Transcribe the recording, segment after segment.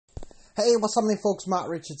Hey, what's happening, folks? Matt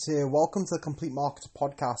Richards here. Welcome to the Complete Marketer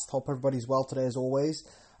Podcast. Hope everybody's well today, as always.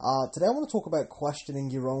 Today, I want to talk about questioning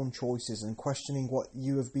your own choices and questioning what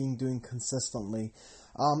you have been doing consistently.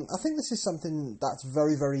 I think this is something that's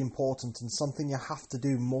very, very important and something you have to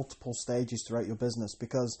do multiple stages throughout your business,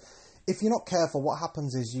 because if you're not careful, what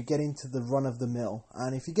happens is you get into the run-of-the-mill.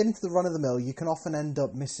 And if you get into the run-of-the-mill, you can often end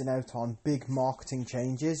up missing out on big marketing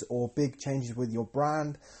changes or big changes with your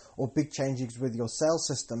brand or big changes with your sales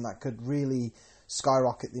system that could really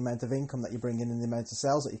skyrocket the amount of income that you bring in and the amount of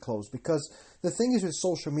sales that you close. Because the thing is with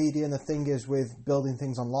social media and the thing is with building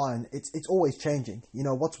things online, it's always changing. You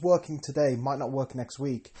know, what's working today might not work next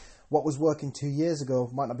week. What was working 2 years ago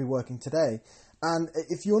might not be working today. And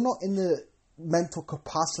if you're not in the mental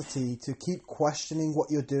capacity to keep questioning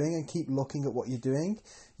what you're doing and keep looking at what you're doing,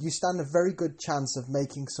 you stand a very good chance of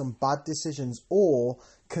making some bad decisions or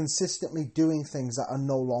consistently doing things that are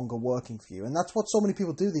no longer working for you. And that's what so many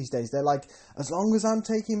people do these days. They're like, as long as I'm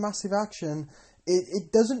taking massive action,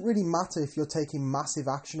 it doesn't really matter if you're taking massive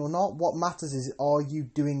action or not. What matters is, are you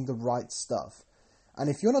doing the right stuff? And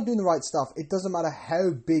if you're not doing the right stuff, it doesn't matter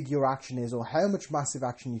how big your action is or how much massive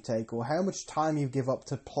action you take or how much time you give up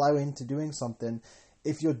to plow into doing something.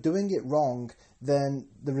 If you're doing it wrong, then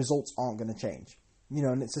the results aren't going to change. You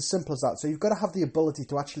know, and it's as simple as that. So you've got to have the ability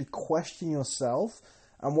to actually question yourself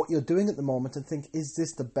and what you're doing at the moment and think, is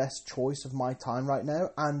this the best choice of my time right now?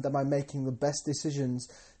 And am I making the best decisions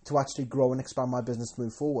to actually grow and expand my business to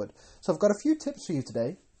move forward? So I've got a few tips for you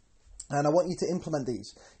today. And I want you to implement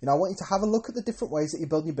these. You know, I want you to have a look at the different ways that you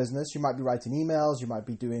build your business. You might be writing emails, you might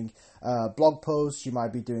be doing blog posts, you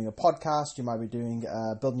might be doing a podcast, you might be doing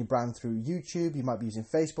building your brand through YouTube, you might be using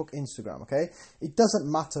Facebook, Instagram, okay? It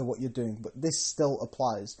doesn't matter what you're doing, but this still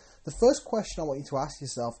applies. The first question I want you to ask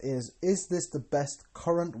yourself is this the best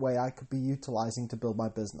current way I could be utilizing to build my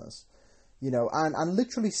business? You know, and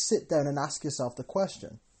literally sit down and ask yourself the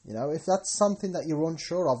question. You know, if that's something that you're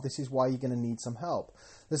unsure of, this is why you're going to need some help.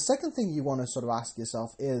 The second thing you want to sort of ask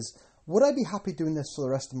yourself is, would I be happy doing this for the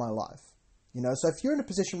rest of my life? You know, so if you're in a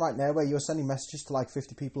position right now where you're sending messages to like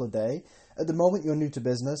 50 people a day, at the moment you're new to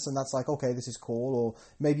business and that's like, okay, this is cool, or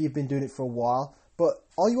maybe you've been doing it for a while, but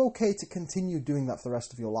are you okay to continue doing that for the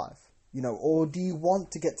rest of your life? You know, or do you want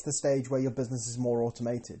to get to the stage where your business is more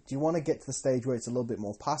automated? Do you want to get to the stage where it's a little bit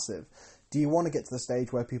more passive? Do you want to get to the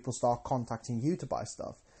stage where people start contacting you to buy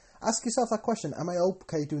stuff? Ask yourself that question, am I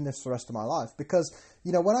okay doing this for the rest of my life? Because,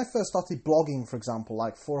 you know, when I first started blogging, for example,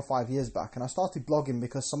 like 4 or 5 years back, and I started blogging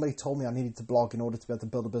because somebody told me I needed to blog in order to be able to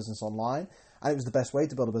build a business online, and it was the best way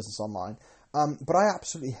to build a business online, but I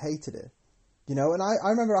absolutely hated it. You know, and I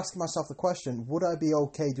remember asking myself the question, would I be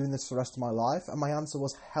okay doing this for the rest of my life? And my answer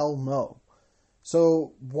was, hell no.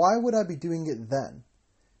 So why would I be doing it then?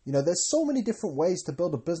 You know, there's so many different ways to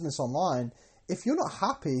build a business online. If you're not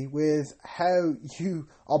happy with how you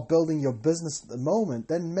are building your business at the moment,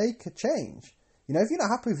 then make a change. You know, if you're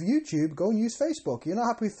not happy with YouTube, go and use Facebook. You're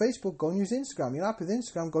not happy with Facebook, go and use Instagram. You're not happy with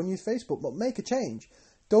Instagram, go and use Facebook. But make a change.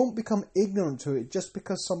 Don't become ignorant to it just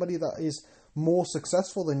because somebody that is more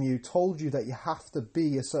successful than you told you that you have to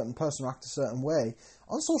be a certain person or act a certain way.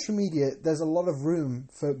 On social media, there's a lot of room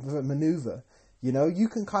for maneuver. You know, you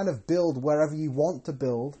can kind of build wherever you want to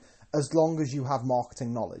build, as long as you have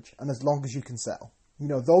marketing knowledge and as long as you can sell. You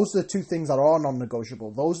know, those are the two things that are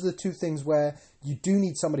non-negotiable. Those are the two things where you do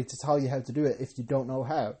need somebody to tell you how to do it if you don't know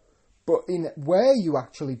how. But in where you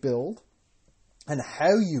actually build and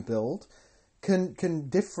how you build can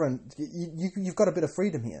different. You've got a bit of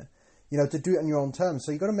freedom here, you know, to do it on your own terms.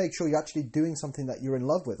 So you've got to make sure you're actually doing something that you're in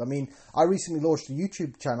love with. I mean, I recently launched a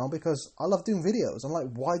YouTube channel because I love doing videos. I'm like,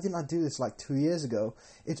 why didn't I do this like 2 years ago?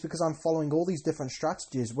 It's because I'm following all these different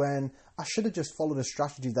strategies when I should have just followed a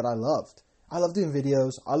strategy that I loved. I love doing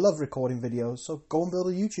videos. I love recording videos. So go and build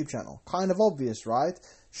a YouTube channel. Kind of obvious, right?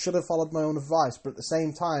 Should have followed my own advice. But at the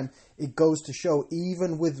same time, it goes to show,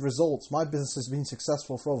 even with results, my business has been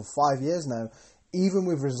successful for over 5 years now. Even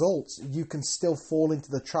with results, you can still fall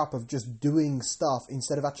into the trap of just doing stuff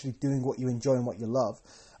instead of actually doing what you enjoy and what you love.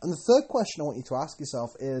 And the third question I want you to ask yourself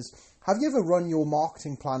is, have you ever run your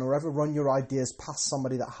marketing plan or ever run your ideas past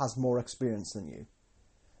somebody that has more experience than you?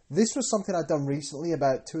 This was something I'd done recently,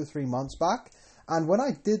 about 2 or 3 months back. And when I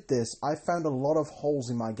did this, I found a lot of holes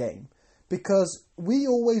in my game. Because we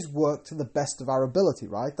always work to the best of our ability,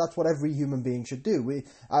 right? That's what every human being should do.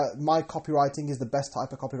 My copywriting is the best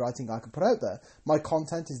type of copywriting I could put out there. My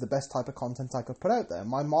content is the best type of content I could put out there.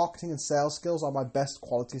 My marketing and sales skills are my best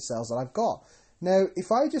quality sales that I've got. Now,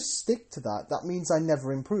 if I just stick to that, that means I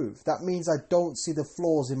never improve. That means I don't see the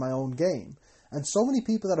flaws in my own game. And so many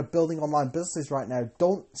people that are building online businesses right now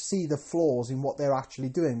don't see the flaws in what they're actually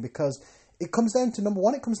doing, because it comes down to, number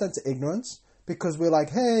one, it comes down to ignorance, because we're like,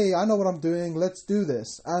 hey, I know what I'm doing, let's do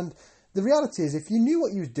this. And the reality is, if you knew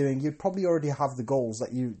what you were doing, you'd probably already have the goals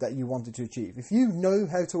that you wanted to achieve. If you know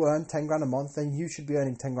how to earn 10 grand a month, then you should be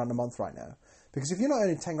earning 10 grand a month right now. Because if you're not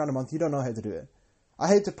earning 10 grand a month, you don't know how to do it. I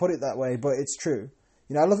hate to put it that way, but it's true.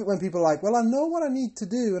 You know, I love it when people are like, well, I know what I need to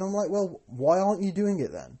do. And I'm like, well, why aren't you doing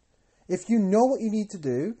it then? If you know what you need to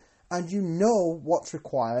do and you know what's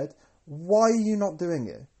required, why are you not doing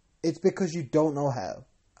it? It's because you don't know how.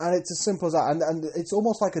 And it's as simple as that. And it's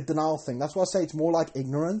almost like a denial thing. That's why I say it's more like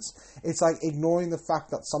ignorance. It's like ignoring the fact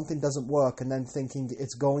that something doesn't work and then thinking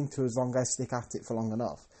it's going to as long as I stick at it for long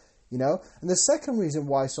enough. You know? And the second reason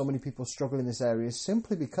why so many people struggle in this area is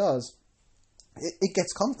simply because it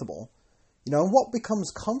gets comfortable. You know, and what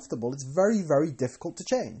becomes comfortable, it's very, very difficult to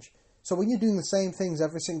change. So when you're doing the same things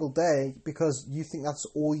every single day because you think that's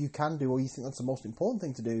all you can do, or you think that's the most important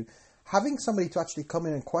thing to do, having somebody to actually come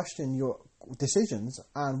in and question your decisions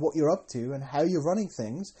and what you're up to and how you're running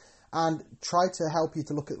things and try to help you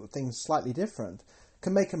to look at things slightly different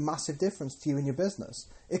can make a massive difference to you in your business.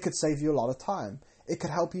 It could save you a lot of time. It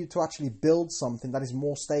could help you to actually build something that is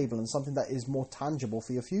more stable and something that is more tangible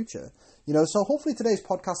for your future. You know, so hopefully today's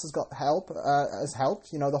podcast has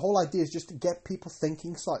helped. You know, the whole idea is just to get people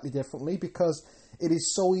thinking slightly differently, because it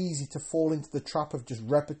is so easy to fall into the trap of just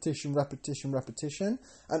repetition.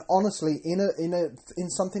 And honestly, in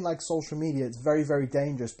something like social media, it's very, very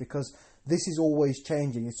dangerous, because this is always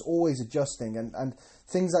changing. It's always adjusting, and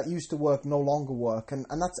things that used to work no longer work. And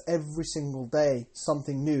that's every single day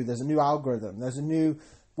something new. There's a new algorithm. There's a new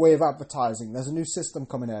way of advertising. There's a new system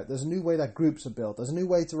coming out. There's a new way that groups are built. There's a new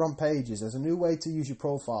way to run pages. There's a new way to use your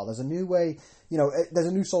profile. There's a new way, you know, there's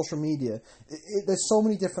a new social media. There's so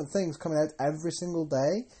many different things coming out every single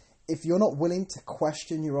day. If you're not willing to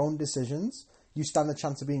question your own decisions, you stand the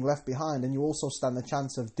chance of being left behind, and you also stand the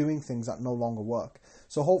chance of doing things that no longer work.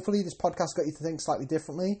 So hopefully this podcast got you to think slightly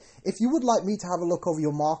differently. If you would like me to have a look over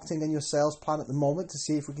your marketing and your sales plan at the moment to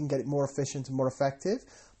see if we can get it more efficient and more effective,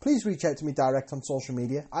 please reach out to me direct on social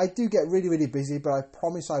media. I do get really, really busy, but I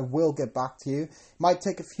promise I will get back to you. It might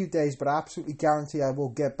take a few days, but I absolutely guarantee I will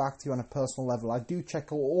get back to you on a personal level. I do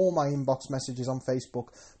check all my inbox messages on Facebook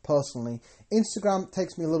personally. Instagram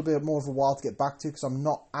takes me a little bit more of a while to get back to, because I'm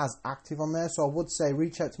not as active on there. So I would say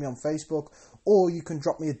reach out to me on Facebook, or you can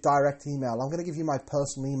drop me a direct email. I'm going to give you my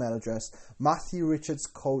personal email address,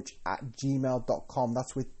 matthewrichardscoach@gmail.com.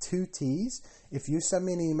 That's with 2 T's. If you send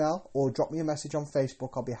me an email or drop me a message on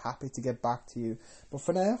Facebook, I'll be happy to get back to you. But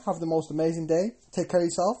for now, have the most amazing day. Take care of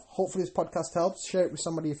yourself. Hopefully this podcast helps. Share it with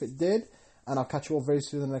somebody if it did. And I'll catch you all very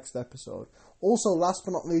soon in the next episode. Also, last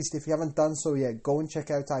but not least, if you haven't done so yet, go and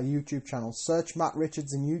check out our YouTube channel. Search Matt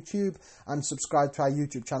Richards in YouTube and subscribe to our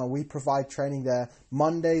YouTube channel. We provide training there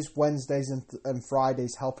Mondays, Wednesdays, and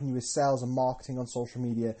Fridays, helping you with sales and marketing on social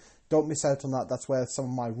media. Don't miss out on that. That's where some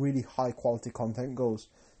of my really high quality content goes.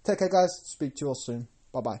 Take care, guys. Speak to you all soon.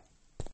 Bye-bye.